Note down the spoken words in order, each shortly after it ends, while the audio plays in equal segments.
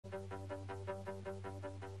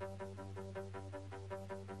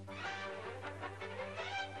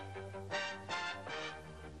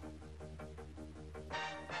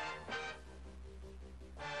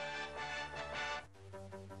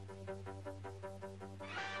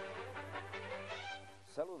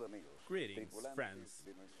Greetings, friends,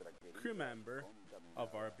 crew member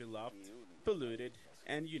of our beloved, polluted,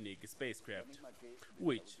 and unique spacecraft,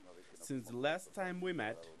 which, since the last time we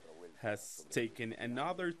met, has taken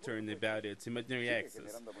another turn about its imaginary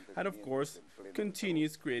axis, and of course,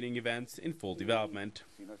 continues creating events in full development.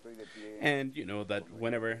 And you know that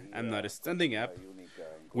whenever I'm not standing up,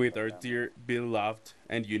 with our dear, beloved,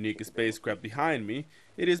 and unique spacecraft behind me,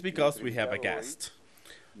 it is because we have a guest.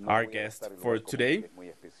 Our guest for today,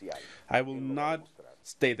 I will not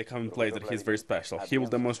state the commonplace that he's very special. He will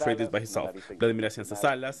demonstrate this by himself. Vladimir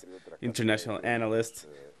Adrianza, international analyst,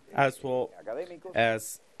 as well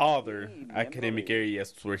as other academic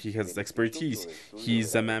areas where he has expertise.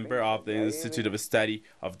 He's a member of the Institute of Study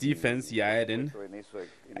of Defense, IAEDEN,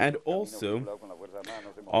 and also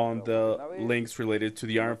on the links related to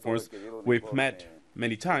the armed force. We've met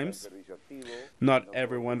many times. Not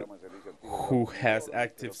everyone who has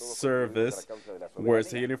active service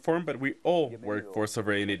wears a uniform, but we all work for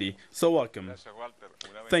sovereignty. So welcome.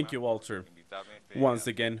 Thank you, Walter, once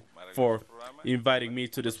again for inviting me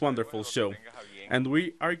to this wonderful show. And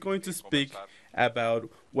we are going to speak about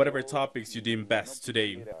whatever topics you deem best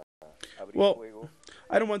today. Well,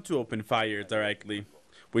 I don't want to open fire directly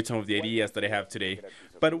with some of the ideas that I have today,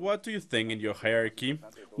 but what do you think in your hierarchy,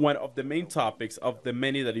 one of the main topics of the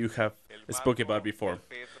many that you have spoken about before?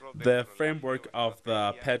 The framework of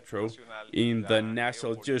the petro in the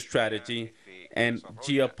national geostrategy and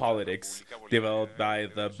geopolitics developed by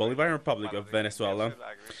the Bolivarian Republic of Venezuela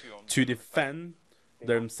to defend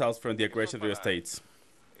themselves from the aggression of the United States.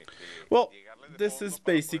 Well, this is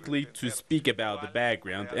basically to speak about the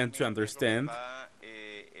background and to understand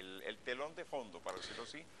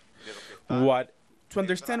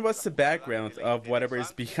what's the background of whatever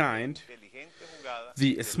is behind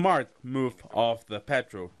the smart move of the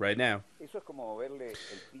petro right now.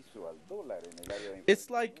 It's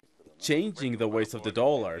like changing the ways of the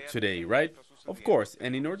dollar today, right? Of course,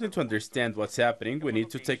 and in order to understand what's happening, we need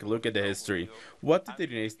to take a look at the history. What did the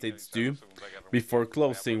United States do before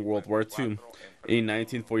closing World War II? In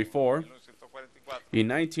 1944,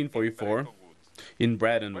 in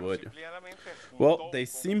Bretton Woods, well, they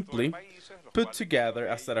simply put together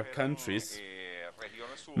a set of countries,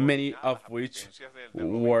 many of which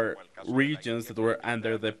were regions that were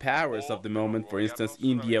under the powers of the moment, for instance,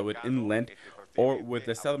 India with inland, or with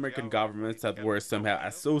the South American governments that were somehow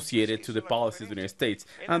associated to the policies of the United States.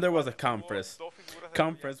 And there was a conference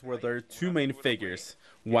where there are two main figures.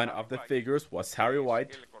 One of the figures was Harry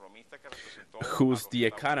White, who's the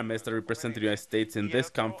economist that represented the United States in this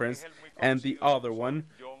conference, and the other one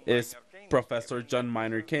is Professor John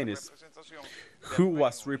Maynard Keynes, who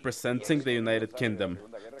was representing the United Kingdom.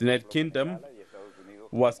 The United Kingdom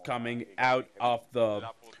was coming out of the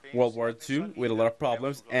World War II with a lot of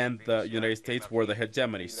problems, and the United States were the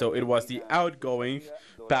hegemony. So it was the outgoing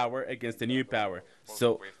power against the new power.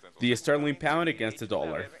 So the sterling pound against the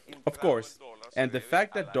dollar, of course. And the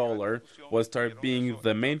fact that dollar was started being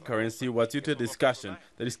the main currency was due to the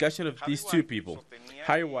discussion of these two people.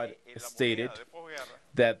 Harry White stated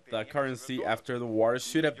that the currency after the war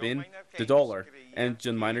should have been the dollar, and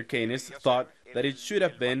John Maynard Keynes thought that it should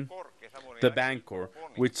have been the Bancor,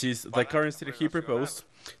 which is the currency that he proposed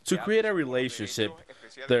to create a relationship,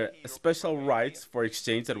 the special rights for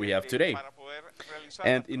exchange that we have today.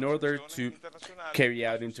 And in order to carry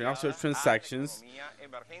out international transactions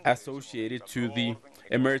associated to the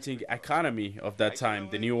emerging economy of that time,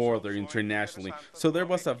 the new order internationally. So there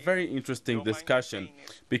was a very interesting discussion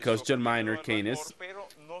because John Maynard Keynes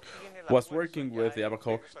was working with the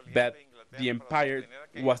Abaco, but the empire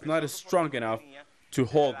was not strong enough to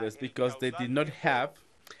hold this because they did not have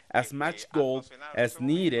as much gold as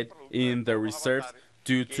needed in the reserves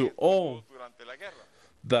due to all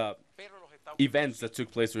the events that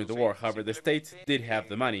took place during the war. However, the states did have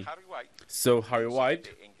the money. So Harry White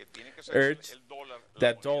urged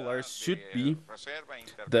that dollar should be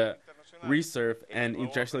the reserve and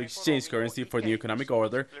international exchange currency for the economic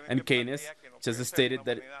order, and Keynes just stated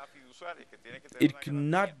that it could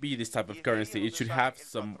not be this type of currency. It should have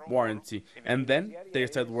some warranty. And then they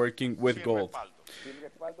started working with gold.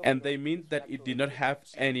 And they mean that it did not have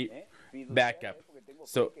any backup.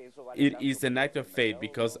 So it is an act of faith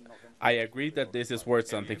because I agree that this is worth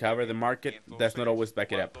something. However, the market does not always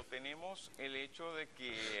back it up.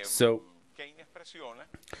 So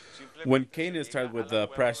when Keynes started with the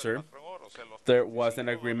pressure, there was an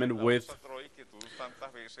agreement with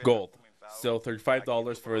gold. So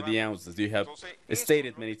 $35 for the ounces. You have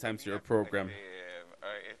stated many times in your program.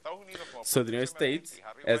 So the United States,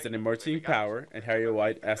 as an emerging power, and Harry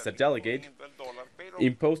White as a delegate,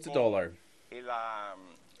 imposed the dollar.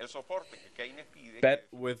 But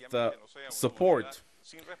with the support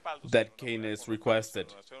that Keynes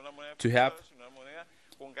requested to have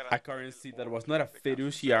a currency that was not a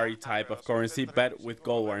fiduciary type of currency, but with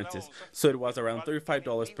gold warranties. So it was around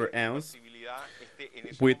 $35 per ounce,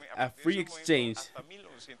 with a free exchange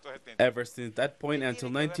ever since that point until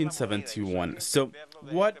 1971. So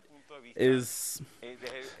what is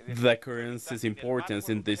the currency's importance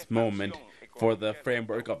in this moment for the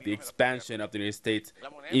framework of the expansion of the United States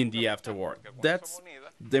in the afterwar? That's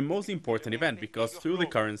the most important event, because through the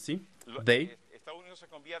currency,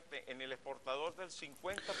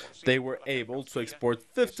 they were able to export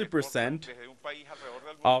 50%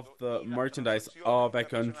 of the merchandise of a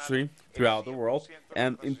country throughout the world,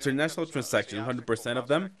 and international transactions, 100% of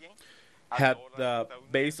them, had the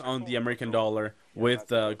base on the American dollar with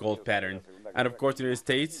the gold pattern. And of course, the United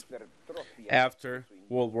States, after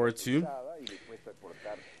World War II,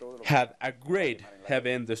 had a great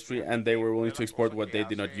heavy industry, and they were willing to export what they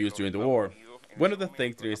did not use during the war. One of the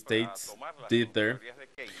things the United States did there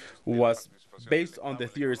was based on the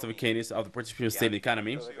theories of Keynes of the participatory state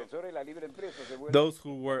economy. Those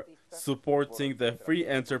who were supporting the free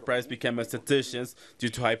enterprise became aestheticians due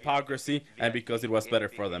to hypocrisy and because it was better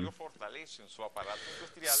for them.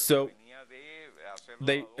 So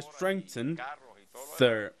they strengthened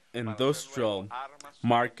their industrial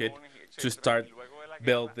market to start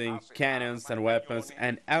building cannons and weapons,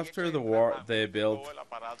 and after the war they built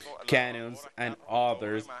cannons and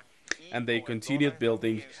others, and they continued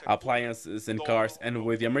building appliances and cars, and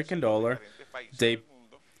with the American dollar they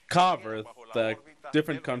covered the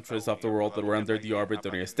different countries of the world that were under the orbit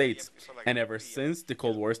of the United States. And ever since the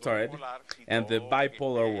Cold War started and the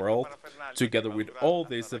bipolar world, together with all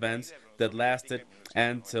these events that lasted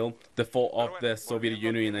until the fall of the Soviet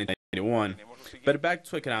Union in 1991. But back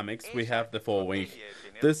to economics, we have the following.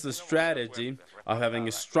 This strategy of having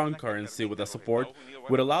a strong currency with a support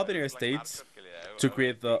would allow the United States to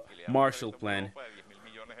create the Marshall Plan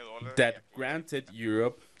that granted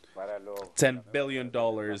Europe $10 billion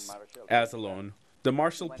as a loan. The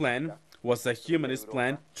Marshall Plan was a humanist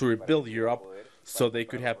plan to rebuild Europe so they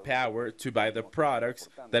could have power to buy the products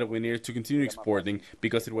that we needed to continue exporting,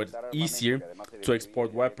 because it was easier to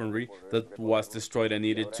export weaponry that was destroyed and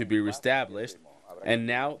needed to be reestablished. And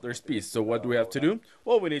now there's peace. So what do we have to do?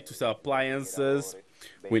 Well, we need to sell appliances,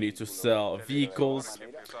 we need to sell vehicles,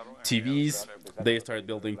 TVs. They started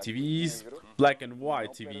building TVs, black and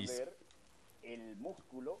white TVs,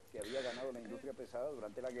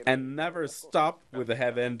 and never stopped with the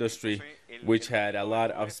heavy industry, which had a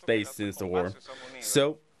lot of space since the war.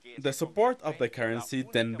 So the support of the currency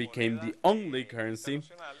then became the only currency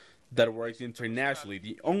that worked internationally,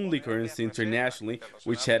 the only currency internationally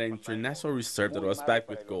which had an international reserve that was backed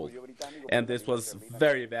with gold. And this was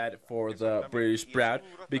very bad for the British Pound,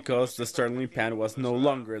 because the sterling pound was no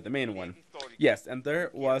longer the main one. Yes, and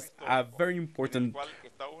there was a very important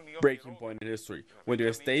breaking point in history, when the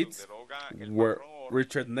United States, where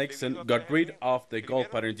Richard Nixon got rid of the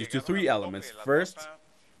gold pattern due to three elements. First,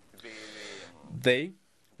 they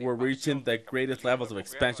were reaching the greatest levels of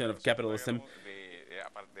expansion of capitalism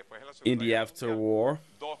in the afterwar,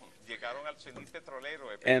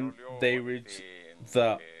 and they reached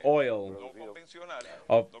the oil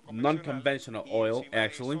of non-conventional oil,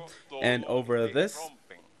 actually, and over this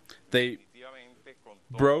they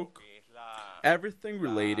broke everything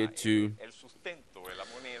related to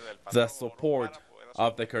the support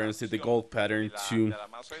of the currency, the gold pattern, to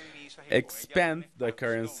expand the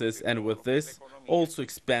currencies, and with this also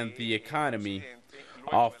expand the economy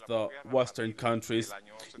of the Western countries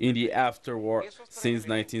in the afterwar since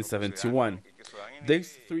 1971.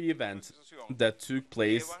 These three events that took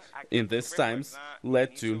place in these times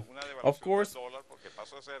led to, of course,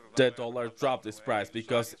 the dollar dropped its price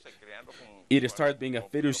because it started being a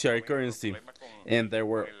fiduciary currency, and there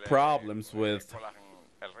were problems with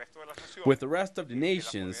the rest of the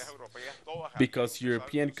nations, because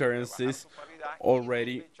European currencies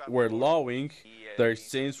already were lowering their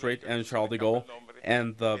exchange rate, and Charles de Gaulle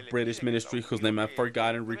and the British ministry, whose name I've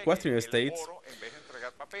forgotten, requested the United States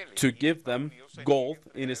to give them gold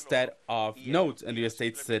instead of notes, and the United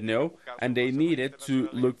States said no, and they needed to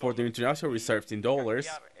look for the international reserves in dollars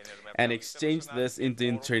and exchange this in the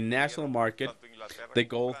international market, the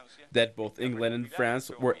gold that both England and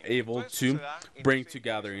France were able to bring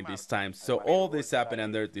together in these times. So all this happened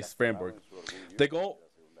under this framework. De Gaulle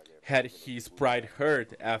had his pride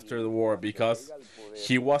hurt after the war because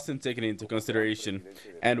he wasn't taken into consideration,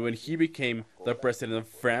 and when he became the president of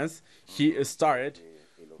France, he started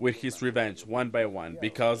with his revenge one by one,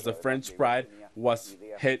 because the French pride was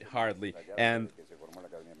hit hardly, and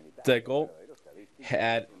De Gaulle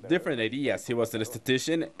had different ideas. He was an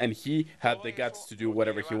statistician and he had the guts to do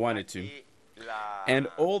whatever he wanted to. And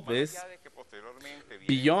all this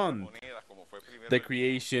beyond the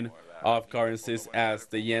creation of currencies as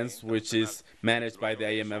the yens, which is managed by the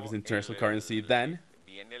IMF's international currency. Then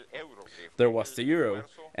there was the euro,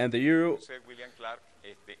 and the euro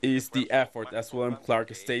is the effort, as William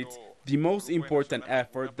Clark states, the most important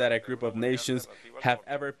effort that a group of nations have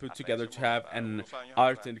ever put together to have an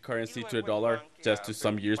alternate currency to the dollar just to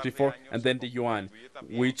some years before. And then the yuan,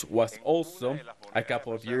 which was also a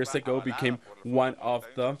couple of years ago became one of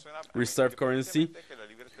the reserve currency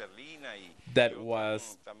that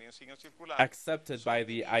was accepted by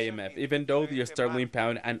the IMF. Even though the sterling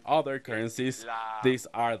pound and other currencies, these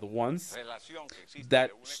are the ones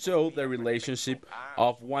that show the relationship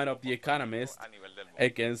of one of the economists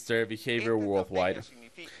against their behavior worldwide.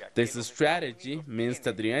 This strategy means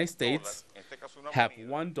that the United States have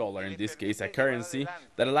 $1, in this case a currency,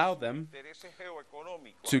 that allow them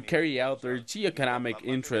to carry out their geoeconomic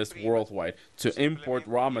interests worldwide, to import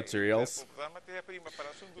raw materials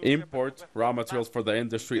for the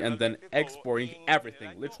industry, and then exporting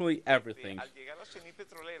everything, literally everything.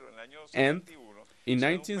 And in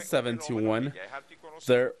 1971,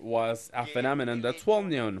 there was a phenomenon that's well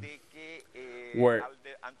known, where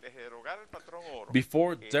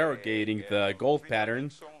before derogating the gold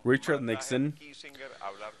pattern, Richard Nixon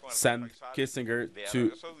sent Kissinger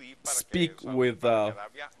to speak with the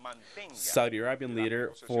Saudi Arabian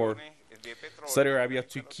leader for Saudi Arabia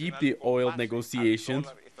to keep the oil negotiations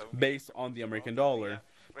based on the American dollar,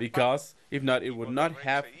 because if not, it would not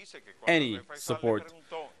have any support.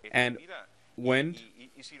 And when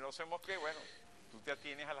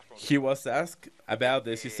he was asked about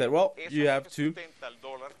this, he said, well, you have to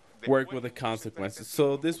work with the consequences.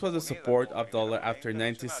 So this was the support of dollar after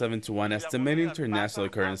 1971 as the main international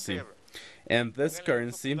currency. And this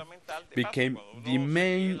currency became the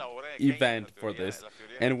main event for this.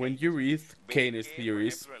 And when you read Keynes'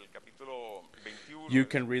 theories, you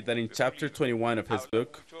can read that in chapter 21 of his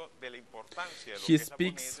book, he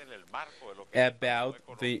speaks about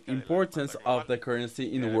the importance of the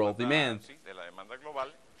currency in world demand.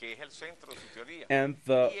 And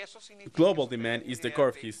the global demand is the core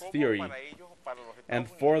of his theory. And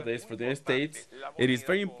for this, for the United States, it is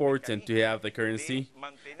very important to have the currency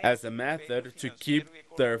as a method to keep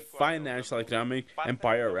their financial economic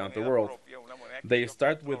empire around the world. They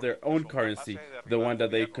start with their own currency, the one that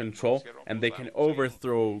they control, and they can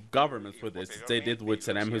overthrow governments with this. They did with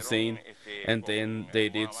Saddam Hussein, and then they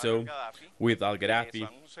did so with al-Gaddafi.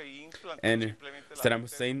 And Saddam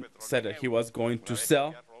Hussein said that he was going to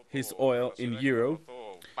sell his oil in euro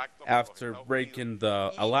after breaking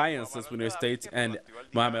the alliances with the United States and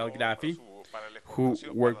Muammar al-Gaddafi, who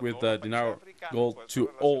worked with the dinar gold to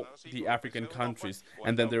all the African countries,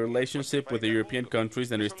 and then the relationship with the European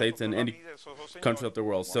countries and the United States and any country of the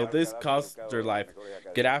world. So this cost their life.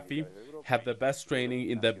 Gaddafi had the best training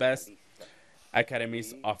in the best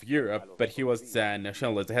academies of Europe, but he was a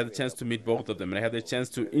nationalist. I had the chance to meet both of them, and I had the chance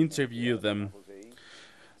to interview them.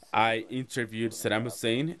 I interviewed Saddam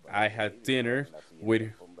Hussein. I had dinner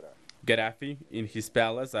with Gaddafi in his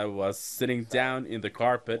palace. I was sitting down in the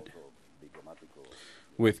carpet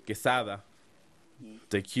with Quesada,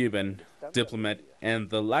 the Cuban diplomat, and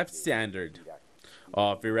the life standard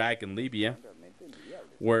of Iraq and Libya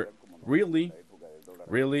were really,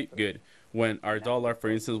 really good. When our dollar, for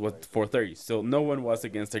instance, was 430. So no one was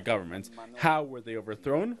against the government. How were they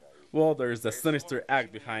overthrown? Well, there's a sinister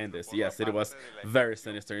act behind this. Yes, it was very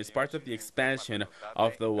sinister. It's part of the expansion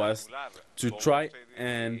of the West to try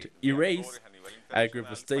and erase a group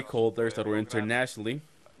of stakeholders that were internationally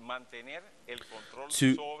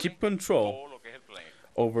to keep control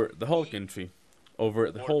over the whole country, over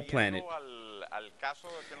the whole planet.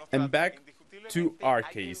 And back to our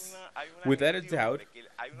case, without a doubt,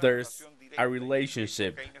 there's a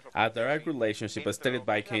relationship, a direct relationship, as stated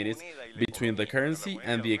by Keynes, between the currency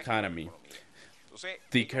and the economy.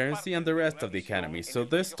 The currency and the rest of the economy. So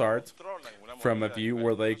they start from a view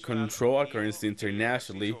where they control a currency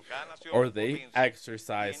internationally, or they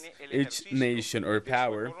exercise, each nation or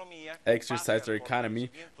power exercise their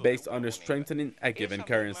economy based on strengthening a given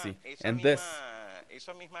currency. And this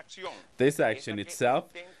action itself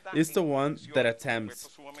is the one that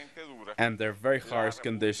attempts, under very harsh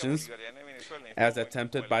conditions, as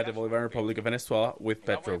attempted by the Bolivarian Republic of Venezuela with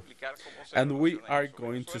Petro. And we are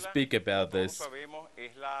going to speak about this.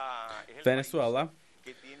 Venezuela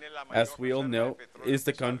as we all know, is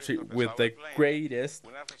the country with the greatest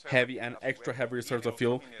heavy and extra heavy reserves of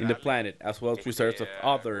fuel in the planet, as well as reserves of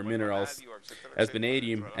other minerals, as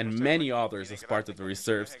vanadium and many others as part of the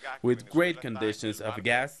reserves, with great conditions of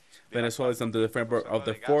gas. Venezuela is under the framework of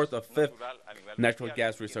the fourth or fifth natural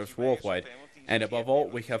gas reserves worldwide. And above all,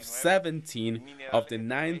 we have 17 of the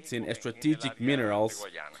 19 strategic minerals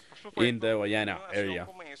in the Guayana area.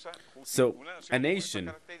 So, a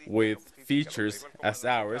nation with features as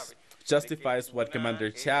ours justifies what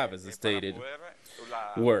Commander Chavez stated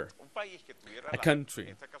were a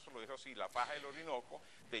country.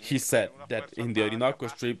 He said that in the Orinoco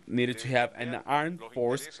Strip needed to have an armed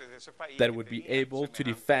force that would be able to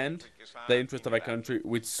defend the interest of a country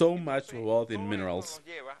with so much wealth in minerals.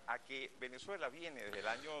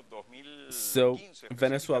 So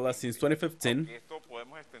Venezuela, since 2015,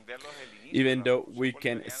 even though we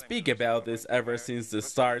can speak about this ever since the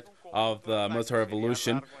start of the military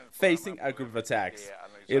revolution, facing a group of attacks.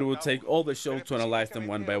 It would take all the show to analyze them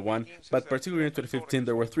one by one, but particularly in 2015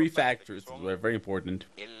 there were three factors that were very important.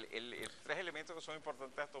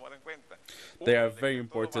 They are very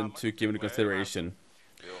important to keep into consideration.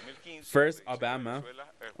 First, Obama,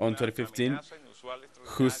 on 2015,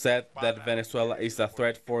 who said that Venezuela is a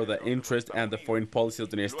threat for the interest and the foreign policy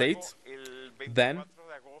of the United States. Then,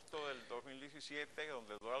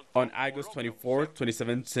 on August 24,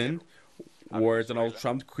 2017, where Donald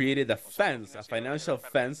Trump created a fence, a financial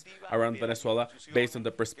fence around Venezuela based on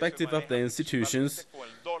the perspective of the institutions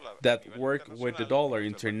that work with the dollar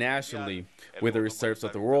internationally, with the reserves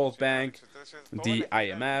of the World Bank, the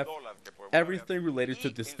IMF, everything related to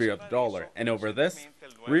the sphere of the dollar. And over this,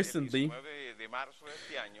 recently,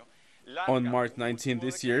 on March 19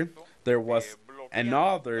 this year, there was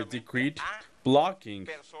another decree blocking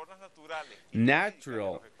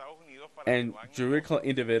natural and juridical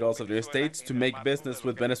individuals of the United States to make business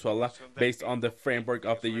with Venezuela based on the framework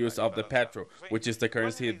of the use of the petro, which is the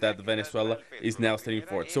currency that Venezuela is now standing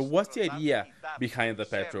for. So what's the idea behind the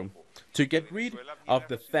petro? To get rid of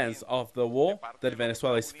the fence of the wall that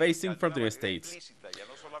Venezuela is facing from the United States,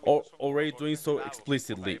 or already doing so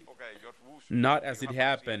explicitly. Not as it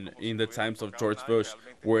happened in the times of George Bush,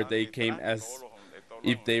 where they came as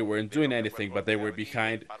if they weren't doing anything, but they were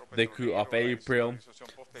behind the coup of April,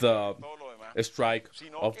 the strike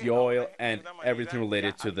of the oil, and everything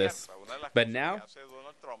related to this. But now,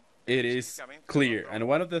 it is clear, and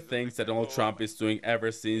one of the things that Donald Trump is doing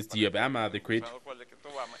ever since the Obama decree,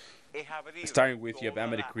 starting with the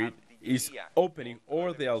Obama decree, is opening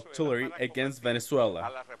all the artillery against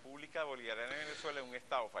Venezuela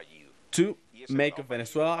to make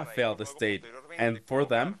Venezuela a failed state. And for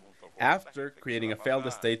them, after creating a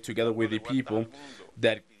failed state together with the people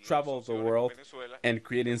that travel the world and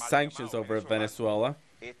creating sanctions over Venezuela,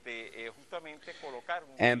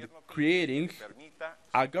 and creating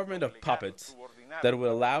a government of puppets that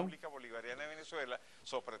will allow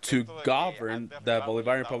to govern the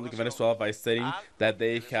Bolivarian Republic of Venezuela by stating that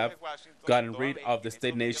they have gotten rid of the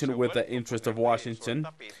state nation with the interest of Washington,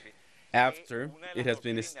 after it has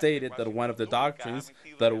been stated that one of the doctrines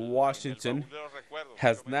that Washington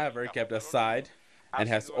has never kept aside and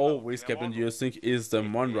has always kept on using is the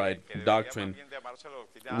Monroe Doctrine,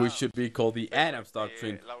 which should be called the Adams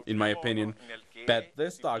Doctrine, in my opinion. But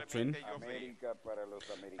this doctrine,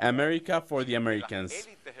 America for the Americans,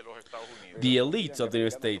 the elites of the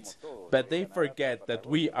United States, but they forget that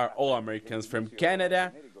we are all Americans, from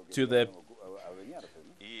Canada to the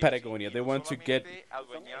Patagonia. They want to get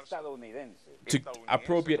to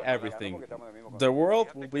appropriate everything. The world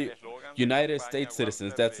will be United States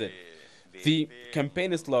citizens, that's it. The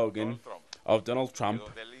campaign slogan of Donald Trump,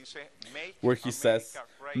 where he says,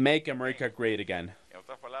 "Make America Great Again."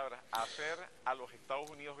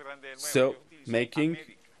 So, making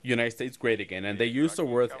United States great again, and they use the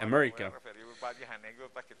word America.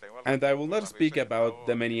 And I will not speak about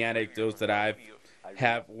the many anecdotes that I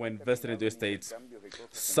have when visiting the States.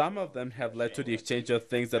 Some of them have led to the exchange of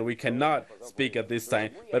things that we cannot speak at this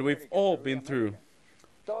time, but we've all been through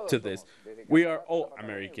to this. We are all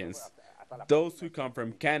Americans. Those who come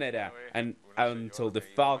from Canada and until the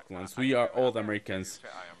Falklands, we are all Americans.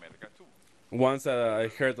 Once I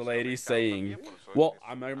heard the lady saying, "Well,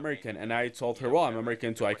 I'm American," and I told her, "Well, I'm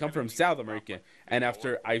American too. I come from South America." And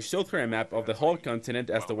after I showed her a map of the whole continent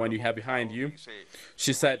as the one you have behind you,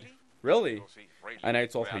 she said, "Really?" And I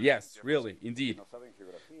told her, "Yes, really, indeed."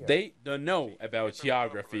 They don't know about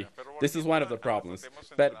geography. This is one of the problems.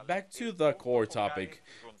 But back to the core topic.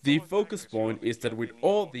 The focus point is that with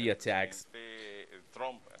all the attacks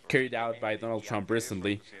carried out by Donald Trump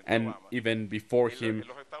recently, and even before him,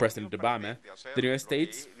 President Obama, the United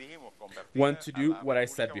States want to do what I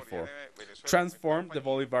said before, transform the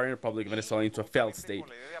Bolivarian Republic of Venezuela into a failed state,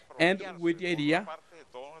 and with the idea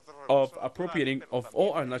of appropriating of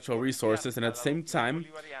all our natural resources and at the same time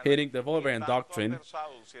hitting the Bolivarian doctrine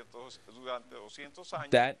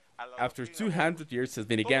that after 200 years has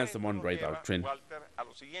been against the Monroe Doctrine.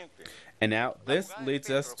 And now this leads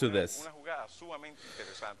us to this.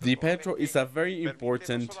 The Petro is a very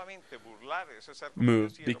important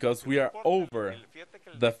move because we are over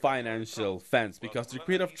the financial fence, because the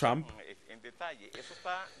decree of Trump,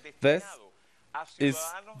 this is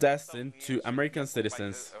destined to American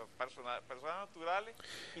citizens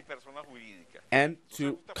and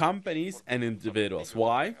to companies and individuals.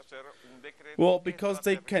 Why? Well, because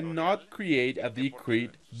they cannot create a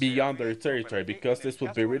decree beyond their territory, because this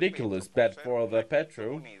would be ridiculous. But for the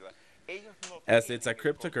Petro, as it's a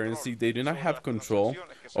cryptocurrency, they do not have control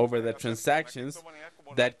over the transactions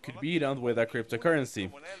that could be done with a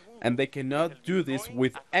cryptocurrency. And they cannot do this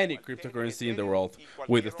with any cryptocurrency in the world,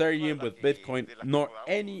 with Ethereum, with Bitcoin, nor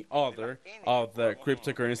any other of the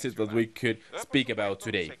cryptocurrencies that we could speak about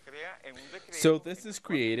today. So this is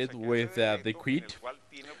created with a decree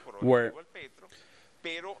where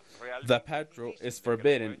the Petro is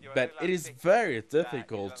forbidden, but it is very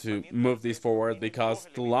difficult to move this forward because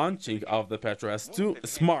the launching of the Petro has two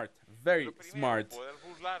very smart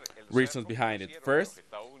reasons behind it. First,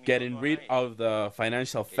 getting rid of the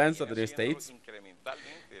financial fence of the United States,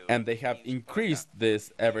 and they have increased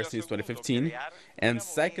this ever since 2015. And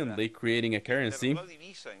secondly, creating a currency,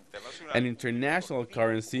 an international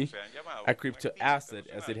currency, a crypto asset,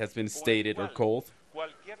 as it has been stated or called,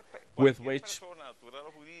 with which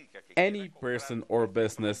any person or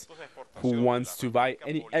business who wants to buy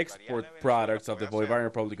any export products of the Bolivarian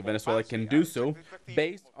Republic of Venezuela can do so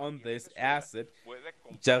based on this asset,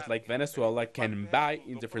 just like Venezuela can buy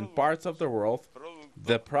in different parts of the world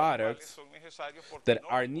the products that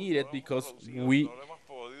are needed because we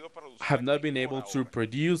have not been able to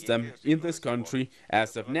produce them in this country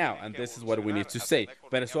as of now. And this is what we need to say.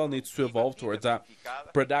 Venezuela needs to evolve towards a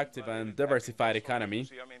productive and diversified economy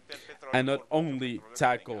and not only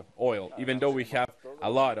tackle oil, even though we have a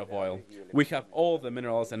lot of oil. We have all the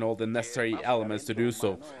minerals and all the necessary elements to do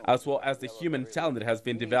so, as well as the human talent that has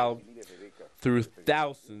been developed through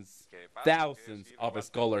thousands of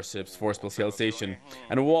scholarships for specialization.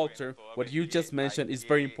 And Walter, what you just mentioned is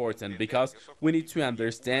very important because we need to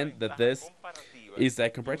understand that this is a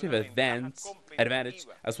comparative advantage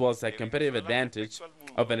as well as a competitive advantage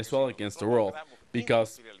of Venezuela against the world.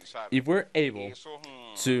 Because if we're able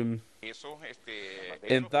to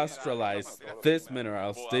industrialize these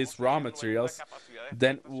minerals, these raw materials,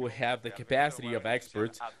 then we'll have the capacity of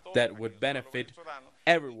exports that would benefit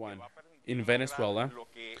everyone in Venezuela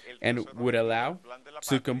and would allow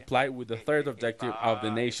to comply with the third objective of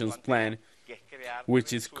the nation's plan,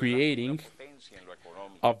 which is creating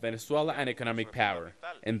of Venezuela an economic power.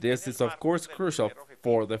 And this is of course crucial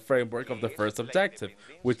for the framework of the first objective,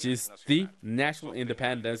 which is the national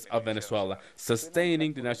independence of Venezuela,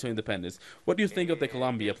 sustaining the national independence. What do you think of the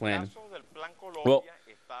Colombia plan? Well,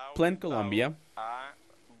 Plan Colombia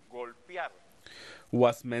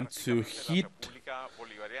was meant to hit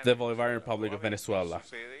the Bolivarian Republic of Venezuela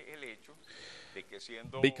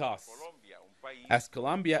because as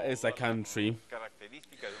Colombia is a country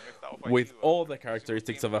with all the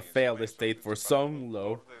characteristics of a failed state for so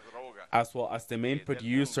long, as well as the main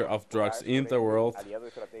producer of drugs in the world,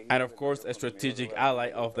 and of course a strategic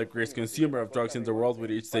ally of the greatest consumer of drugs in the world,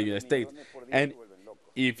 which is the United States. And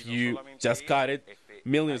if you just cut it,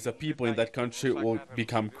 millions of people in that country will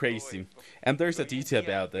become crazy. And there's a detail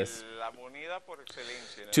about this.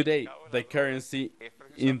 Today, the currency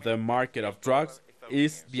in the market of drugs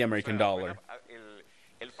is the American dollar.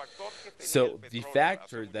 So the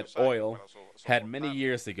factor that oil had many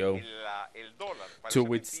years ago to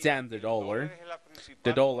withstand the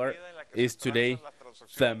dollar is today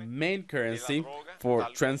the main currency for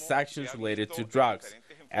transactions related to drugs,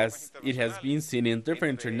 as it has been seen in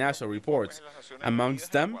different international reports,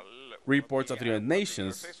 amongst them reports of the United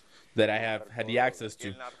Nations that I have had the access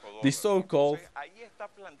to, the so-called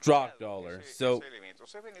drug dollar. So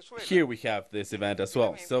here we have this event as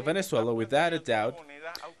well. So Venezuela, without a doubt,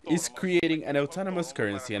 is creating an autonomous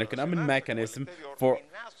currency, an economic mechanism for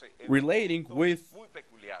relating with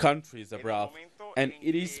countries abroad. And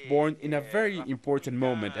it is born in a very important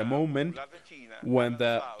moment, a moment when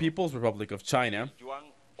the People's Republic of China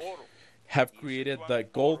have created the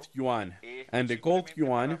gold yuan. And the gold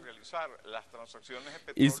yuan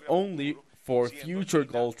is only for future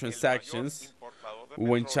gold transactions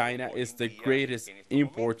when China is the greatest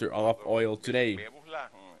importer of oil today.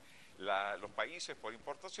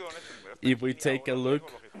 If we take a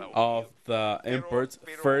look of the imports,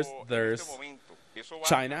 first there's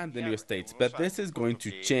China and the United States, but this is going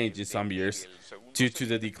to change in some years due to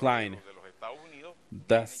the decline.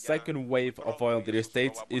 The second wave of oil in the United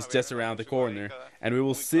States is just around the corner, and we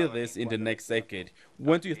will see this in the next decade.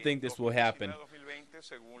 When do you think this will happen?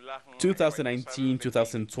 2019,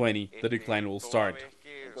 2020, the decline will start.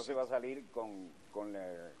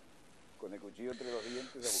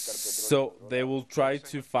 So they will try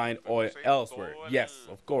to find oil elsewhere. Yes,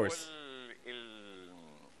 of course.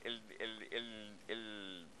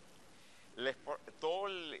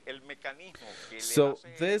 So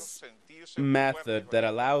this method that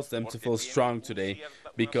allows them to feel strong today,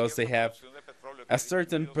 because they have a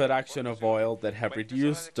certain production of oil that have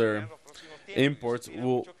reduced their imports,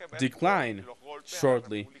 will decline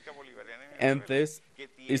shortly. And this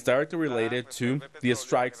is directly related to the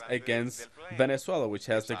strikes against Venezuela, which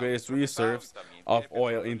has the greatest reserves of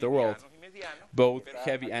oil in the world, both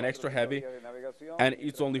heavy and extra heavy, and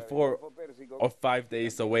it's only 4 or 5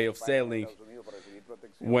 days away of sailing,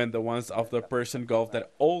 when the ones of the Persian Gulf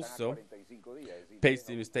that also pays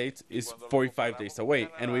the United States is 45 days away.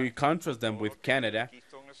 And we contrast them with Canada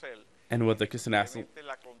and with the Kirsten Island.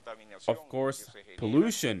 Of course,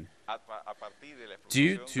 pollution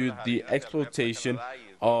due to the exploitation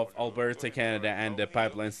of Alberta, Canada, and the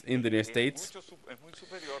pipelines in the United States.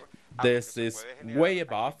 This is way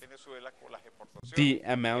above the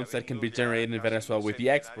amounts that can be generated in Venezuela with the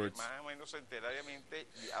exports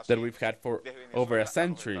that we've had for over a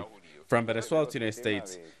century from Venezuela to the United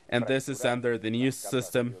States. And this is under the new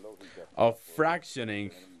system of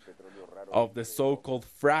fractioning, of the so-called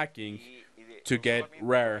fracking, to get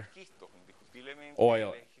rare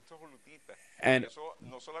oil. And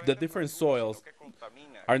the different soils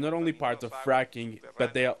are not only part of fracking,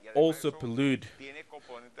 but they also pollute.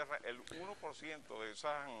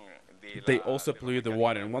 They also pollute the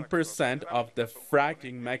water. And 1% of the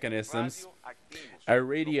fracking mechanisms are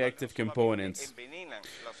radioactive components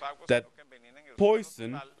that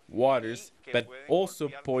poison waters, but also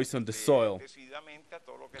poison the soil,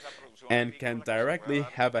 and can directly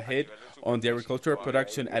have a hit on the agricultural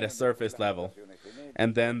production at a surface level.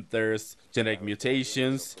 And then there's genetic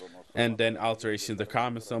mutations, and then alteration of the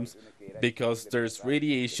chromosomes, because there's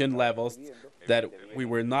radiation levels that we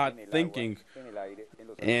were not thinking,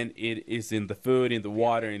 and it is in the food, in the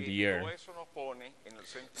water, in the air.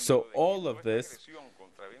 So all of this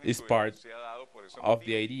is part of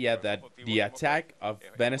the idea that the attack of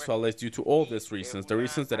Venezuela is due to all these reasons, the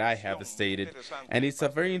reasons that I have stated. And it's a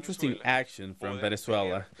very interesting action from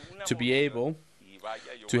Venezuela to be able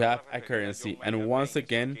to have a currency. And once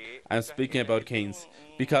again, I'm speaking about Keynes,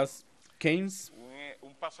 because Keynes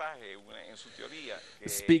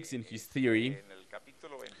speaks in his theory,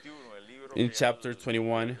 in chapter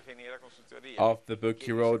 21 of the book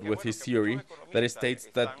he wrote with his theory, that it states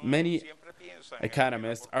that many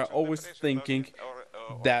economists are always thinking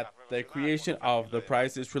that the creation of the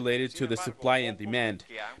price is related to the supply and demand.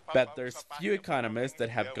 But there's few economists that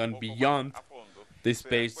have gone beyond this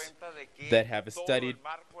space, that have studied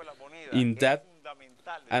in depth,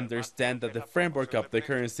 understand that the framework of the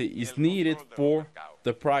currency is needed for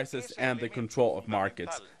the prices and the control of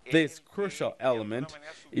markets. This crucial element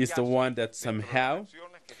is the one that somehow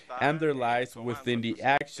underlies within the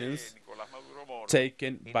actions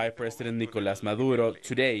taken by President Nicolás Maduro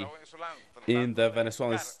today in the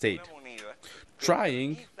Venezuelan state,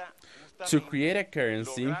 trying to create a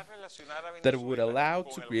currency that would allow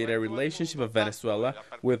to create a relationship of Venezuela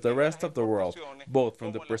with the rest of the world, both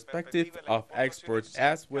from the perspective of exports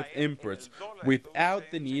as with imports, without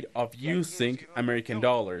the need of using American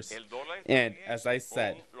dollars. And as I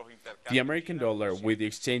said, the American dollar, with the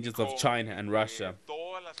exchanges of China and Russia,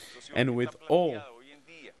 and with all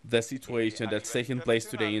the situation that's taking place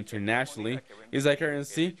today internationally, is a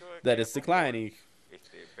currency that is declining.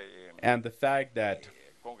 And the fact that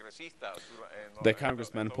the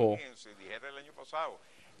Congressman Paul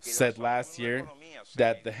said last year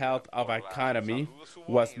that the health of our economy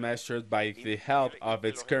was measured by the health of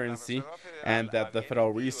its currency, and that the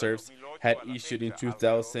Federal Reserves had issued in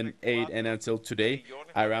 2008 and until today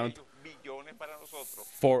around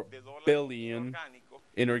 4 billion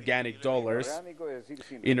inorganic dollars.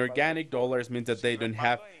 Inorganic dollars means that they don't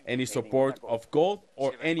have any support of gold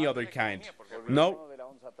or any other kind. No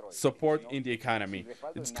support in the economy.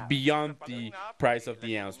 It's beyond the price of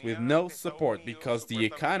the ounce, with no support, because the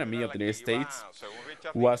economy of the United States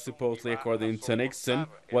was supposedly, according to Nixon,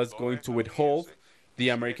 was going to withhold the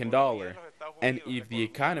American dollar. And if the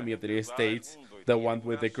economy of the United States, the one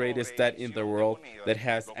with the greatest debt in the world, that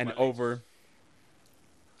has an over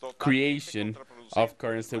creation of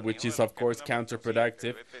currency, which is of course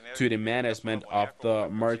counterproductive to the management of the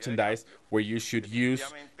merchandise, where you should use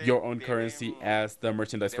your own currency as the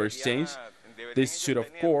merchandise for exchange. This should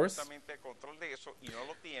of course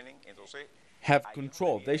have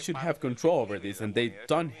control. They should have control over this, and they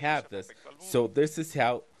don't have this. So this is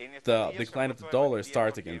how the decline of the dollar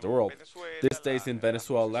starts against the world. These days in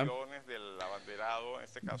Venezuela,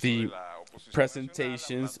 the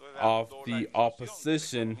presentations of the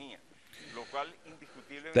opposition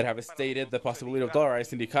that have stated the possibility of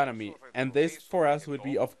dollarizing the economy, and this for us would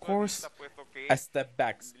be of course a step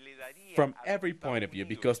back from every point of view,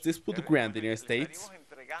 because this would grant the United States,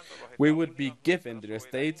 we would be given the United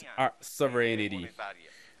States our sovereignty,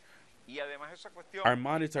 our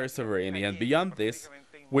monetary sovereignty, and beyond this,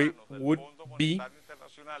 we would be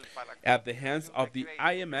at the hands of the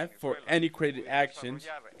IMF for any credit actions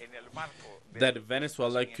that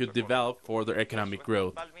Venezuela could develop for their economic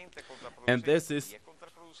growth. And this is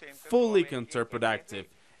fully counterproductive,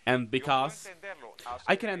 and because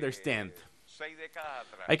I can understand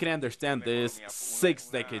this 6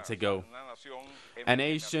 decades ago. A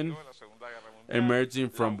nation emerging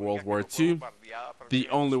from World War II, the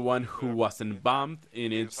only one who wasn't bombed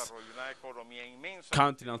in its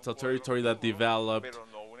continental territory, that developed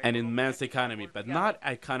an immense economy, but not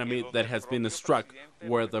an economy that has been struck,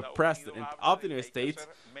 where the President of the United States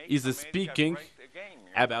is speaking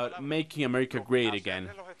about making America great again.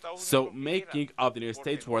 So making of the United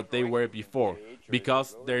States what they were before,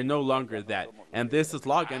 because they're no longer that. And this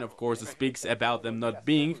slogan, of course, speaks about them not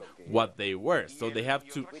being what they were. So they have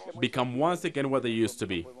to become once again what they used to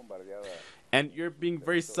be. And you're being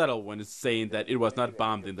very subtle when it's saying that it was not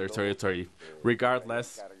bombed in their territory,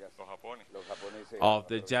 regardless of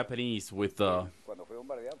the Japanese with the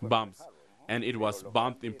bombs. And it was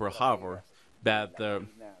bombed in Pearl Harbor. But the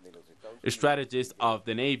strategists of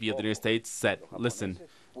the Navy of the United States said, listen,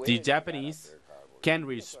 the Japanese can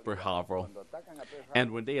reach Pearl Harbor.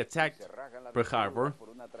 And when they attacked Pearl Harbor,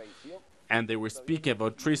 and they were speaking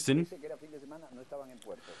about treason,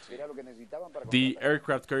 the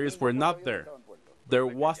aircraft carriers were not there. There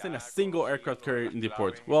wasn't a single aircraft carrier in the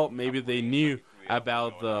port. Well, maybe they knew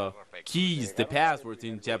about the keys, the passwords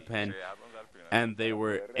in Japan, and they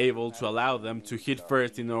were able to allow them to hit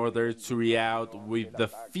first in order to react with the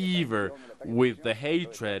fever, with the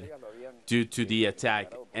hatred due to the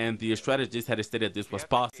attack. And the strategists had stated this was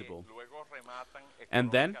possible.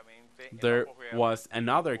 And then there was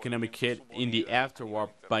another economic hit in the afterwar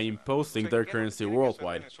by imposing their currency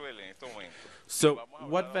worldwide. So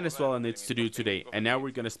what Venezuela needs to do today, and now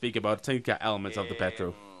we're going to speak about technical elements of the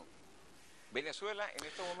petro.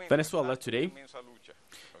 Venezuela today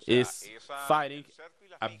is fighting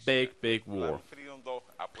a big war.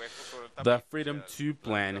 The Freedom 2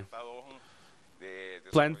 plan,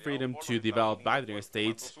 Plan Freedom to develop by the United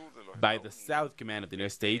States, by the South Command of the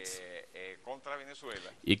United States,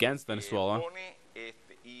 against Venezuela,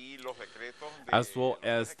 as well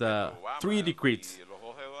as the 3 decrees,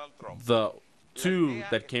 the 2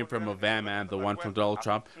 that came from Obama and the 1 from Donald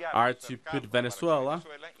Trump, are to put Venezuela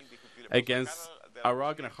against a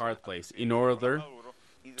rock and a hard place in order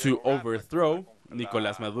to overthrow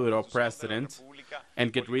Nicolás Maduro, president,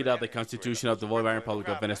 and get rid of the constitution of the Bolivarian Republic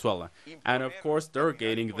of Venezuela. And of course,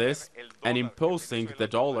 derogating this and imposing the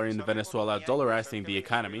dollar in Venezuela, dollarizing the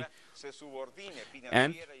economy,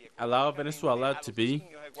 and allow Venezuela to be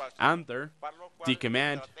under the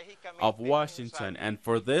command of Washington. And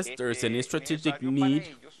for this, there is a strategic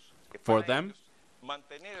need for them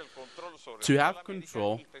to have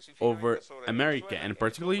control over America, and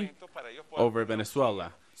particularly over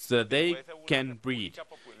Venezuela, so that they can breed.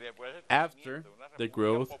 After the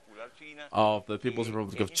growth of the People's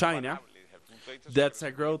Republic of China, that's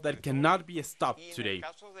a growth that cannot be stopped today.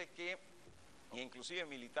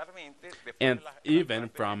 And even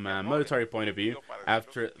from a military point of view,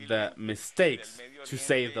 after the mistakes, to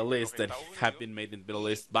say the least, that have been made in the Middle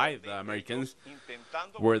East by the Americans,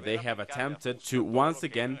 where they have attempted to once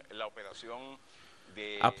again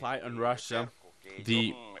apply on Russia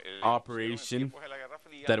the operation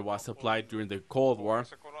that was applied during the Cold War,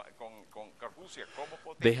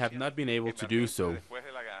 they have not been able to do so.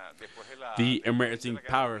 The emerging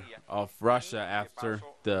power of Russia after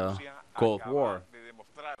the Cold War,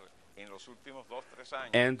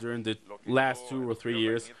 and during the last 2 or 3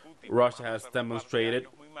 years, Russia has demonstrated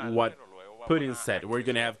what Putin said. We're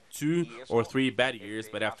going to have 2 or 3 bad years,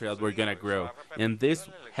 but after that we're going to grow. And this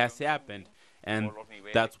has happened, and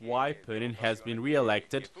that's why Putin has been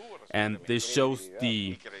re-elected, and this shows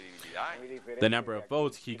the number of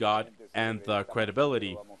votes he got and the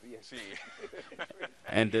credibility.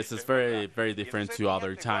 And this is very, very different to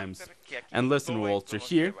other times. And listen, Walter,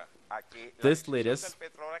 here, this leads us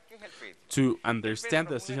to understand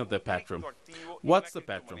the decision of the petro. What's the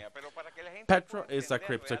petro? Petro is a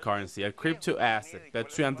cryptocurrency, a crypto asset, but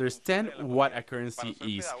to understand what a currency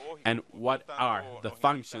is and what are the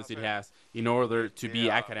functions it has in order to be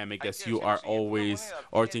academic as you are always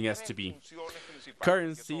urging us to be.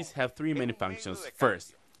 Currencies have three main functions.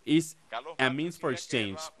 First, is a means for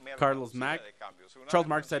exchange. Charles Marx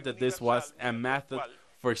said that this was a method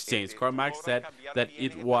for exchange. Karl Marx said that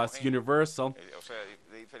it was universal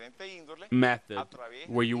method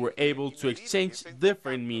where you were able to exchange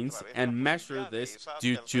different means and measure this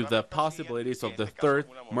due to the possibilities of the third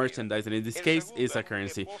merchandise, and in this case is a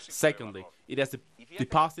currency. Secondly, it has a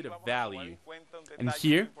deposit of value. And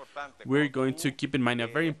here we're going to keep in mind a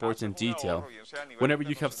very important detail. Whenever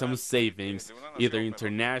you have some savings, either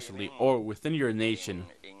internationally or within your nation,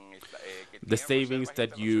 the savings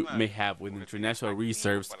that you may have with international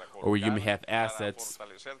reserves, or you may have assets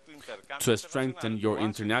to strengthen your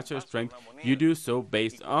international strength, you do so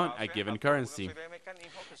based on a given currency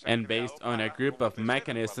and based on a group of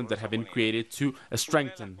mechanisms that have been created to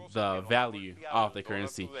strengthen the value of the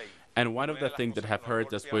currency. And one of the things that have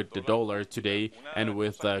hurt us with the dollar today and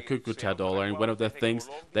with the Cucuta dollar, and one of the things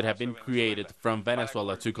that have been created from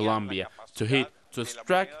Venezuela to Colombia to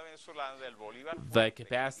extract the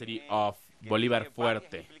capacity of Bolívar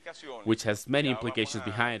Fuerte, which has many implications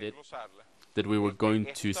behind it that we were going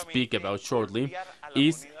to speak about shortly,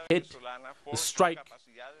 is strike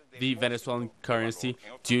the Venezuelan currency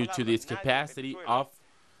due to its capacity of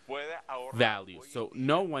value. So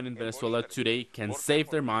no one in Venezuela today can save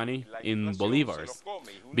their money in bolivars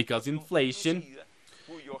because inflation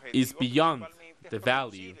is beyond the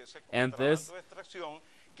value, and this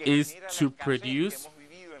is to produce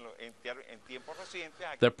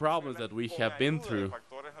the problems that we have been through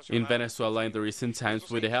in Venezuela in the recent times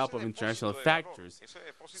with the help of international factors.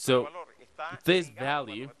 So this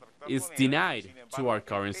value is denied to our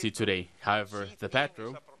currency today. However, the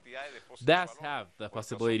petro does have the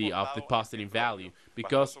possibility of depositing value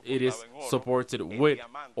because it is supported with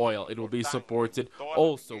oil. It will be supported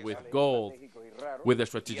also with gold, with the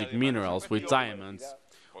strategic minerals, with diamonds,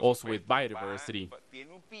 also with biodiversity.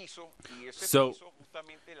 So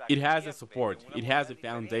it has a support, it has a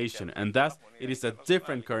foundation, and thus it is a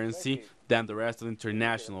different currency than the rest of the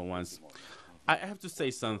international ones. I have to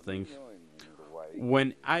say something.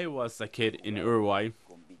 When I was a kid in Uruguay,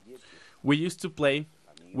 we used to play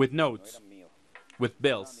with notes, with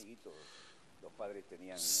bills.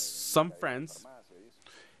 Some friends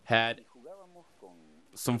had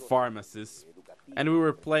some pharmacies, and we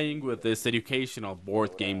were playing with these educational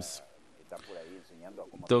board games.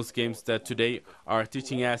 Those games that today are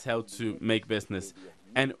teaching us how to make business.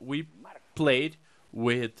 And we played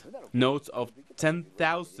with notes of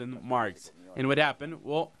 10,000 marks. And what happened?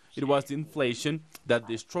 Well, it was the inflation that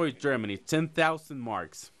destroyed Germany, 10,000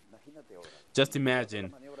 marks. Just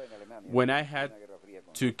imagine, when I had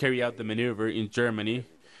to carry out the maneuver in Germany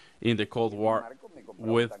in the Cold War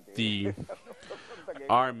with the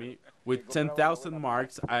army, with 10,000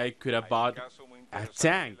 marks, I could have bought a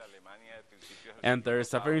tank. And there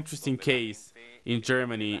is a very interesting case in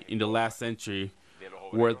Germany in the last century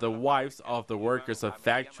where the wives of the workers of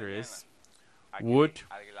factories would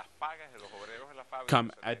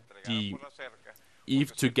come at the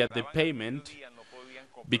eve to get the payment,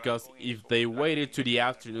 because if they waited to the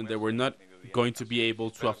afternoon, they were not going to be able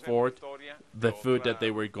to afford the food that they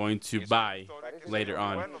were going to buy later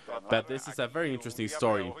on. But this is a very interesting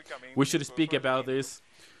story. We should speak about this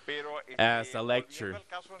as a lecture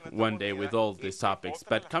one day with all these topics.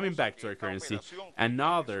 But coming back to our currency,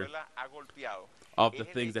 another of the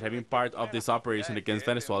things that have been part of this operation against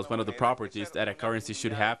Venezuela is one of the properties that a currency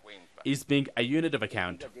should have is being a unit of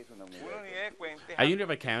account. A unit of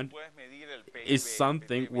account is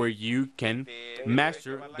something where you can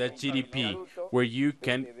measure the GDP, where you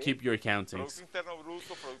can keep your accountings.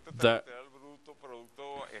 The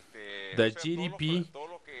GDP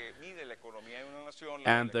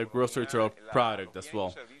and the gross domestic product as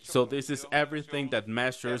well. So this is everything that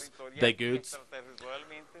measures the goods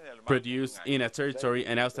produced in a territory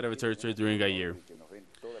and outside of a territory during a year.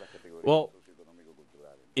 Well,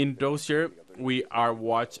 in Dosssier, we are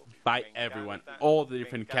watched by everyone, all the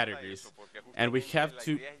different categories, and we have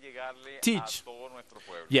to teach,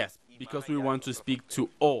 yes, because we want to speak to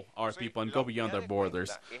all our people and go beyond our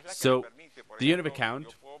borders. So the unit of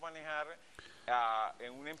account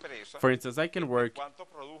For instance, I can work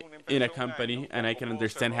in a company and I can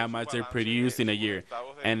understand how much they produced in a year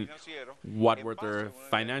and what were their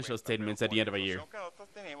financial statements at the end of a year.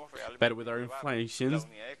 But with our inflation,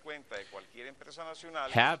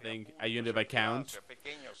 having a unit of account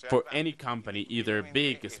for any company, either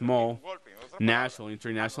big, small, national,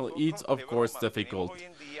 international, it's of course difficult.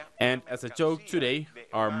 And as a joke today,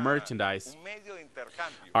 our merchandise,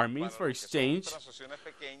 our means for exchange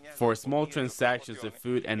for small transactions of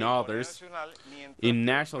food and others in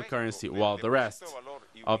national currency, while the rest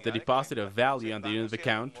of the deposit of value on the unit of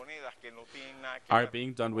account are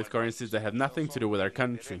being done with currencies that have nothing to do with our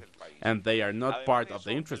country, and they are not part of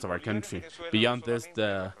the interest of our country. Beyond this,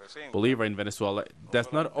 the Bolivar in Venezuela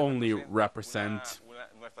does not only represent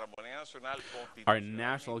our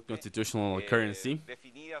national constitutional currency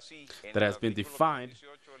that has been defined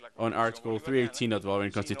on Article 318 of the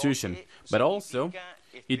Bolivian Constitution, but also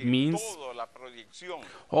it means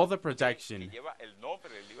all the protection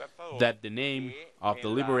that the name of the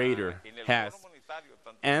Liberator has.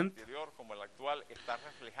 And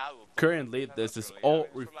currently, this is all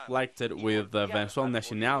reflected with the Venezuelan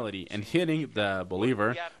nationality, and hitting the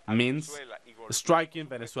Bolivar means striking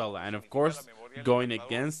Venezuela, and of course, going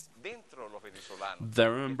against the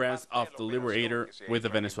remembrance of the Liberator with the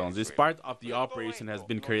Venezuelans. This part of the operation has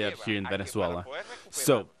been carried out here in Venezuela.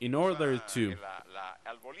 So, in order to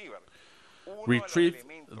retrieve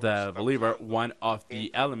the Bolivar, one of the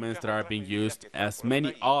elements that are being used, as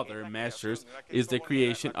many other measures, is the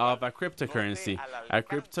creation of a cryptocurrency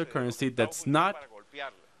that's not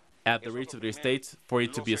at the reach of the states for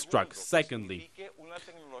it to be struck. Secondly,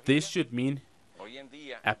 this should mean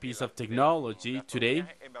a piece of technology today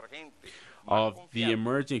of the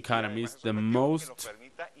emerging economies, the most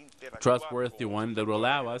trustworthy one that will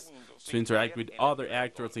allow us to interact with other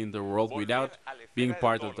actors in the world without being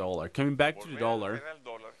part of the dollar. Coming back to the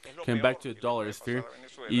dollar sphere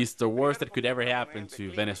is the worst that could ever happen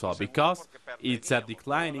to Venezuela, because it's a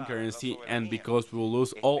declining currency and because we will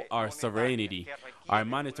lose all our sovereignty, our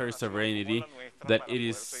monetary sovereignty that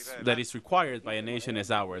is required by a nation as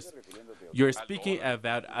ours. You're speaking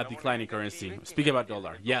about a declining currency. Speaking about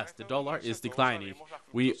dollar. Yes, the dollar is declining.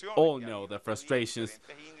 We all know the frustrations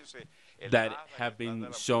that have been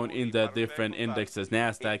shown in the different indexes,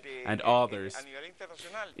 NASDAQ and others.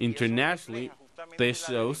 Internationally, this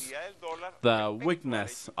shows the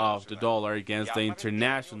weakness of the dollar against the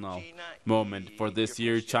international movement. For this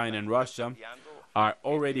year, China and Russia are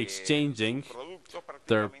already exchanging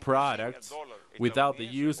their products without the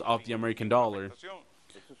use of the American dollar.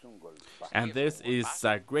 And this is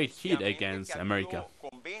a great hit against America.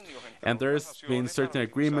 And there's been certain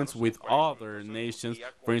agreements with other nations,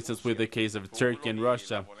 for instance, with the case of Turkey and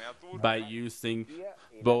Russia, by using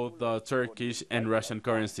both the Turkish and Russian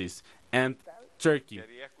currencies. And Turkey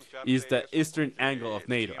is the eastern angle of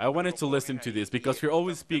NATO. I wanted to listen to this because we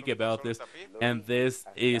always speak about this, and this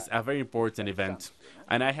is a very important event.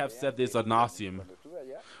 And I have said this ad nauseum.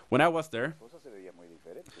 When I was there,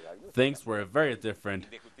 things were very different,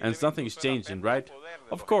 and something is changing, right?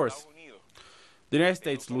 Of course, the United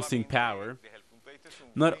States losing power,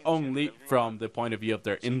 not only from the point of view of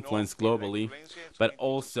their influence globally, but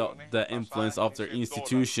also the influence of their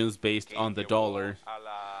institutions based on the dollar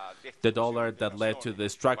that led to the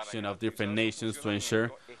destruction of different nations to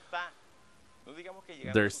ensure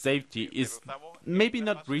their safety, is maybe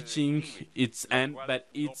not reaching its end, but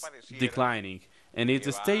it's declining. And it's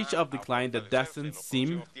a stage of decline that doesn't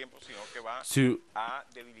seem to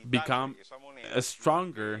become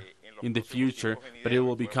stronger in the future, but it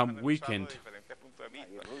will become weakened.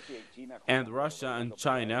 And Russia and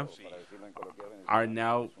China are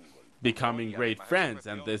now becoming great friends,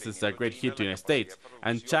 and this is a great hit to the United States.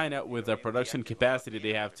 And China, with the production capacity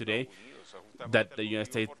they have today, that the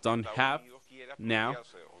United States don't have now,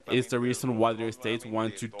 is the reason why the United States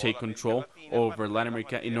want to take control over Latin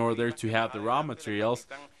America in order to have the raw materials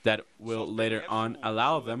that will later on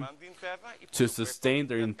allow them to sustain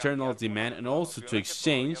their internal demand and also to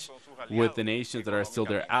exchange with the nations that are still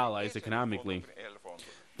their allies economically.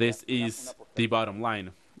 This is the bottom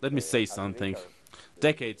line. Let me say something.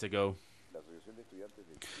 Decades ago,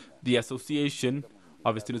 the Association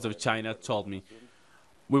of Students of China told me,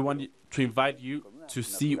 we want to invite you to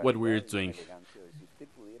see what we're doing.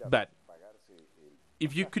 But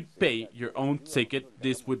if you could pay your own ticket,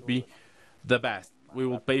 this would be the best. We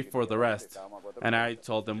will pay for the rest. And I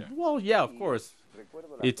told them, well, yeah, of course.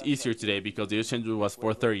 It's easier today because the exchange was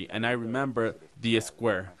 4:30. And I remember the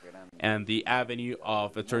square and the Avenue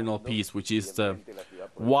of Eternal Peace, which is the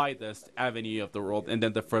widest avenue of the world, and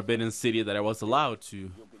then the Forbidden City that I was allowed to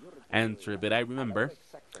enter. But I remember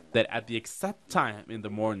that at the exact time in the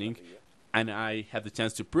morning, and I had the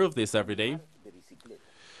chance to prove this every day,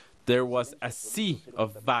 there was a sea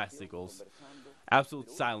of bicycles,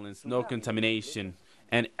 absolute silence, no contamination,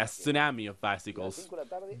 and a tsunami of bicycles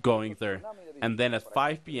going there. And then at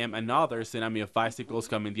 5 p.m., another tsunami of bicycles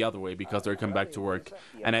coming the other way because they're coming back to work.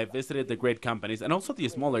 And I visited the great companies and also the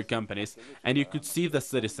smaller companies, and you could see the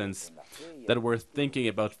citizens that were thinking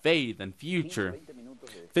about faith and future.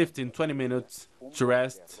 15, 20 minutes to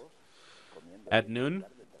rest at noon,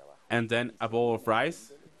 and then a bowl of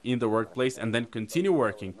rice in the workplace, and then continue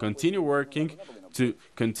working to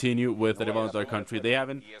continue with the development of their country. They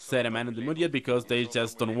haven't set a man in the moon yet because they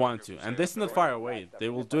just don't want to. And this is not far away. They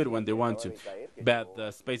will do it when they want to. But the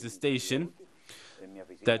space station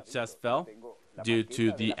that just fell due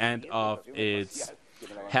to the end of its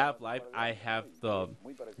half-life, I have the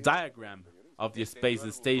diagram of the space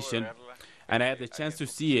station, and I had the chance to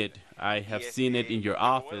see it. I have seen it in your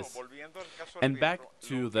office. And back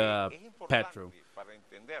to the petro.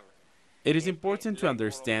 It is important to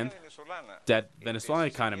understand that Venezuelan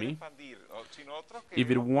economy,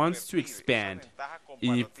 if it wants to expand,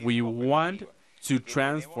 if we want to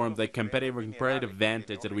transform the comparative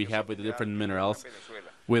advantage that we have with the different minerals,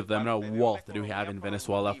 with the mineral wealth that we have in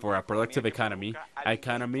Venezuela for a productive economy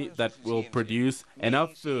that will produce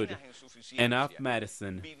enough food, enough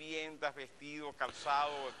medicine,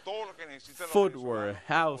 footwear,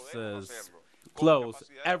 houses, clothes,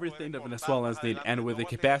 everything that Venezuelans need, and with the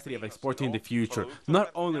capacity of exporting in the future, not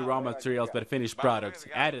only raw materials but finished products,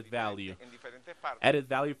 added value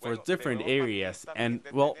for different areas. And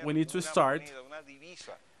well, we need to start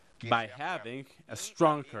by having a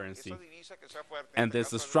strong currency. And this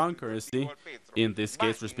strong currency, in this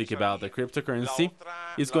case we're speaking about the cryptocurrency,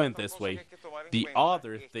 is going this way. The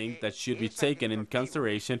other thing that should be taken in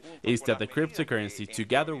consideration is that the cryptocurrency,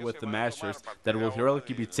 together with the measures that will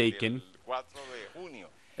theoretically be taken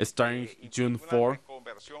starting June 4,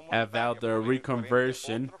 about the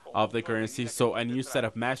reconversion of the currency, so a new set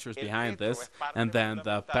of measures behind this, and then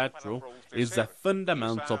the petro is a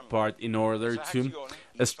fundamental part in order to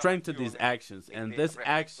strengthen these actions. And these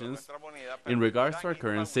actions, in regards to our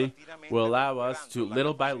currency, will allow us to,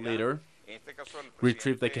 little by little,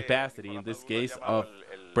 retrieve the capacity, in this case, of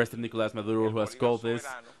President Nicolás Maduro, who has called this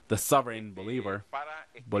the sovereign Bolivar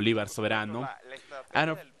soberano, and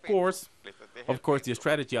of course, the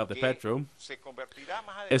strategy of the petro,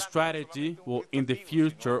 a strategy will, in the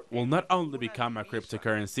future, will not only become a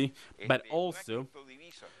cryptocurrency, but also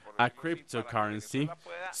a cryptocurrency,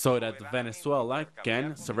 so that Venezuela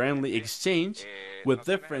can sovereignly exchange with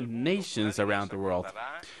different nations around the world.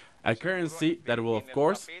 A currency that will, of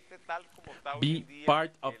course, be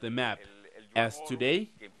part of the map. As today,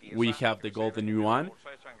 we have the golden yuan,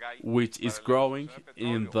 which is growing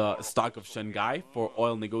in the stock of Shanghai for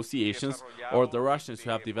oil negotiations, or the Russians who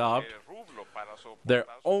have developed their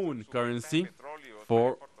own currency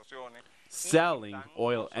for selling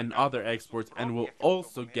oil and other exports, and will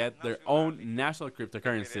also get their own national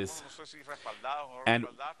cryptocurrencies. And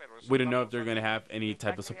we don't know if they're going to have any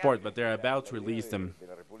type of support, but they're about to release them.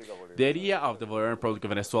 The idea of the Bolivarian Republic of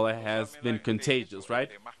Venezuela has been contagious, right?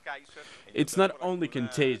 It's not only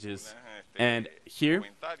contagious, and here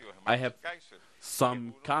I have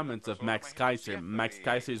some comments of Max Kaiser. Max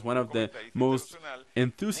Kaiser is one of the most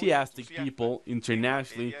enthusiastic people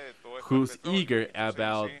internationally who's eager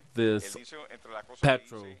about this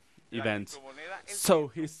petro event. So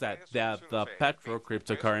he said that the petro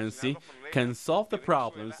cryptocurrency can solve the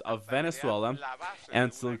problems of Venezuela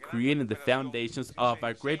and still creating the foundations of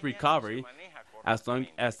a great recovery as long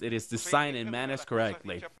as it is designed and managed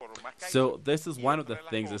correctly. So this is one of the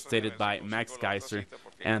things stated by Max Kaiser.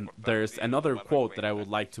 And there's another quote that I would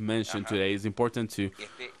like to mention today. It's important to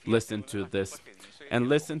listen to this and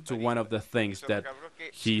listen to one of the things that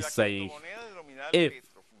he's saying. If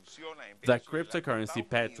the cryptocurrency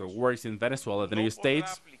petro works in Venezuela, the United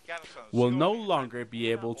States will no longer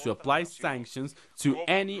be able to apply sanctions to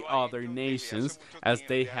any other nations as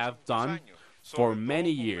they have done for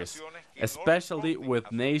many years, especially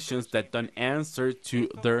with nations that don't answer to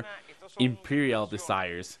their imperial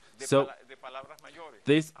desires. So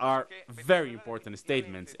these are very important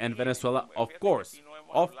statements, and Venezuela, of course,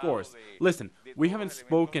 listen, we haven't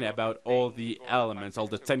spoken about all the elements, all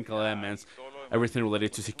the technical elements, everything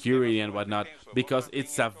related to security and whatnot, because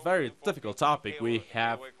it's a very difficult topic. We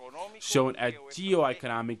have shown a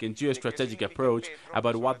geoeconomic and geostrategic approach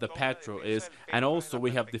about what the petro is, and also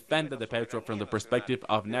we have defended the petro from the perspective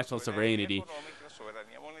of national sovereignty,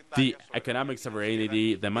 the economic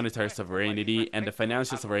sovereignty, the monetary sovereignty, and the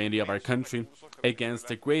financial sovereignty of our country against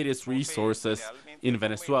the greatest resources in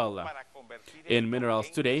Venezuela. in minerals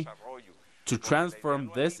today to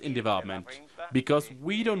transform this in development, because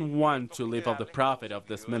we don't want to live off the profit of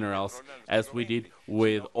these minerals as we did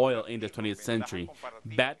with oil in the 20th century,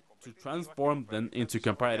 but to transform them into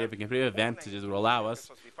comparative and competitive advantages will allow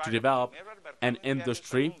us to develop an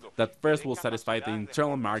industry that first will satisfy the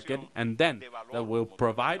internal market and then that will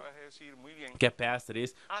provide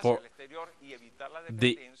capacities for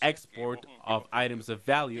the export of items of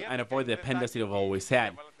value and avoid the dependency we've always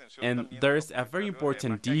had. And there's a very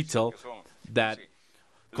important detail that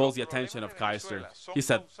calls the attention of Kaiser. He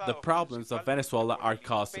said the problems of Venezuela are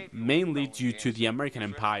caused mainly due to the American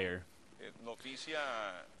empire.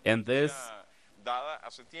 And this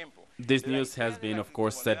news has been, of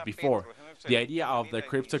course, said before. The idea of the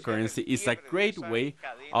cryptocurrency is a great way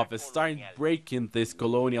of starting breaking this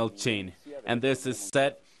colonial chain. And this is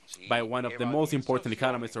said by one of the most important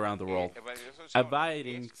economists around the world.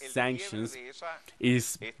 Avoiding sanctions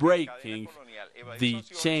is breaking the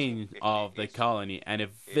chain of the colony, and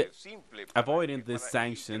avoiding this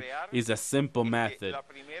sanction is a simple method,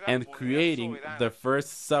 and creating the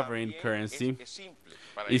first sovereign currency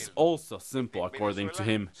is also simple according to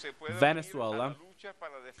him. Venezuela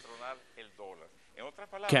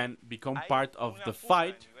can become part of the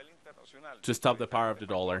fight to stop the power of the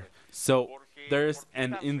dollar. So there's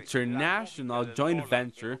an international joint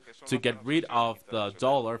venture to get rid of the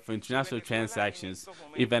dollar for international transactions.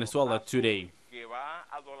 If Venezuela today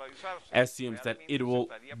assumes that it will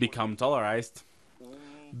become dollarized,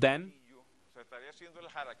 then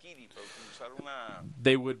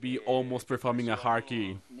they would be almost performing a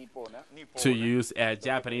harakiri, to use a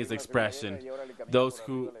Japanese expression. Those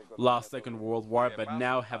who lost Second World War but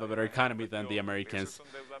now have a better economy than the Americans.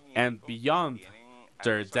 And beyond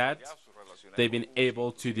their debt, they've been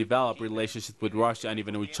able to develop relationships with Russia and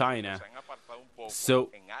even with China.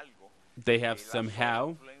 So they have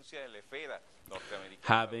somehow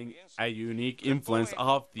having a unique influence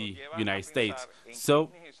of the United States.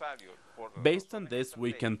 So based on this,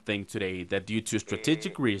 we can think today that due to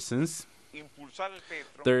strategic reasons,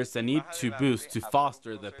 there is a need to boost, to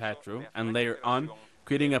foster the petro, and later on,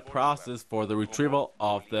 creating a process for the retrieval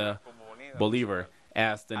of the bolivar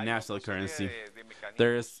as the national currency.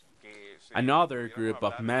 There is another group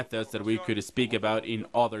of methods that we could speak about in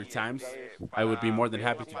other times. I would be more than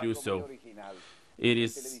happy to do so. It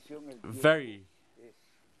is very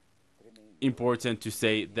important to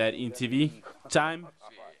say that in TV, time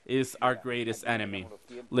is our greatest enemy.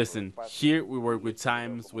 Listen, here we work with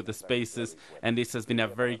times, with the spaces, and this has been a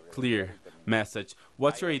very clear message.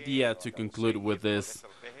 What's your idea to conclude with this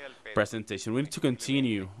presentation? We need to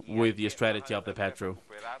continue with the strategy of the petro,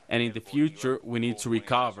 and in the future, we need to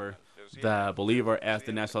recover the bolivar as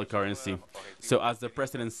the national currency. So as the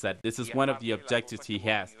president said, this is one of the objectives he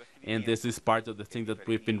has, and this is part of the thing that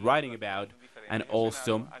we've been writing about and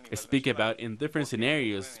also speak about in different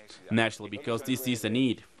scenarios nationally, because this is a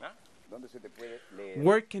need.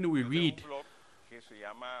 Where can we read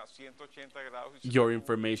your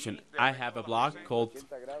information? I have a blog called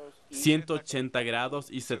 180 grados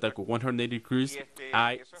IZQ, 180 degrees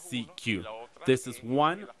ICQ. This is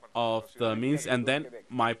one of the means, and then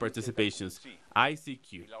my participations.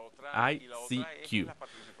 ICQ.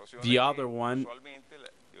 The other one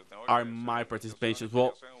are my participations.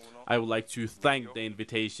 Well, I would like to thank the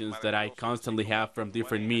invitations that I constantly have from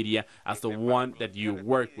different media as the one that you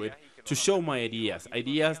work with to show my ideas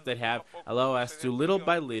that have allowed us to little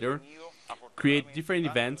by little create different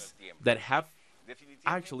events that have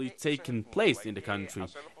actually taken place in the country.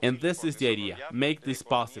 And this is the idea, make this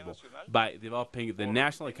possible by developing the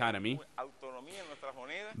national economy,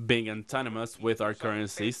 being autonomous with our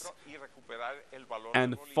currencies,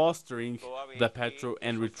 and fostering the petro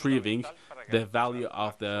and retrieving the value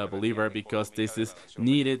of the bolivar, because this is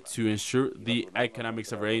needed to ensure the economic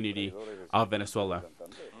sovereignty of Venezuela.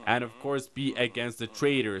 And of course, be against the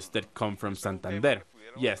traders that come from Santander.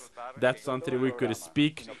 Yes, that's something we could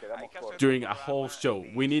speak during a whole show.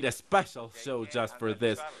 We need a special show just for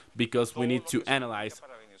this, because we need to analyze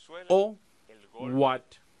all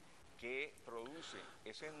what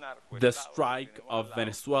the strike of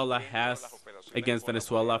Venezuela has against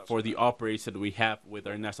Venezuela for the operation we have with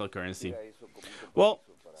our national currency. Well,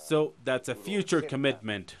 so that's a future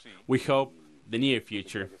commitment. We hope the near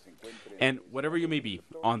future. And whatever you may be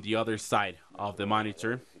on the other side of the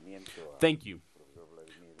monitor, thank you,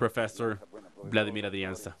 Professor Vladimir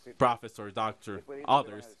Adrianza, Professor, Doctor,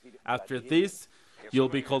 others. After this, you'll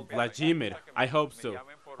be called Vladimir. I hope so.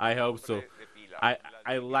 I hope so.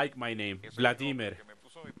 I like my name, Vladimir.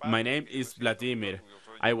 My name is Vladimir.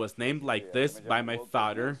 I was named like this by my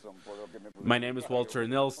father, My name is Walter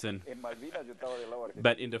Nelson,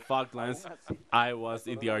 but in the Falklands, I was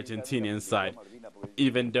in the Argentinian side,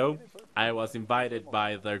 even though I was invited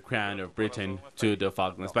by the Crown of Britain to the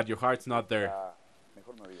Falklands, but your heart's not there.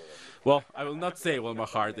 Well, I will not say where my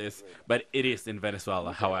heart is, but it is in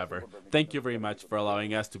Venezuela, however. Thank you very much for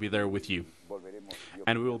allowing us to be there with you.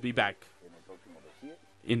 And we will be back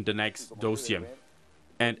in the next dossier.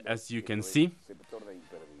 And as you can see,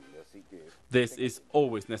 this is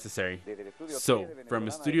always necessary. So,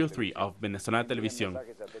 from Studio 3 of Venezolana Televisión,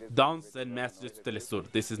 don't send messages to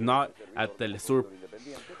Telesur. This is not a Telesur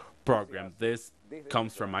program. This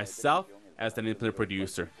comes from myself as an independent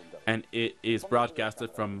producer, and it is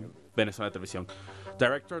broadcasted from Venezolana Televisión.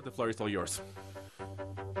 Director, the floor is all yours.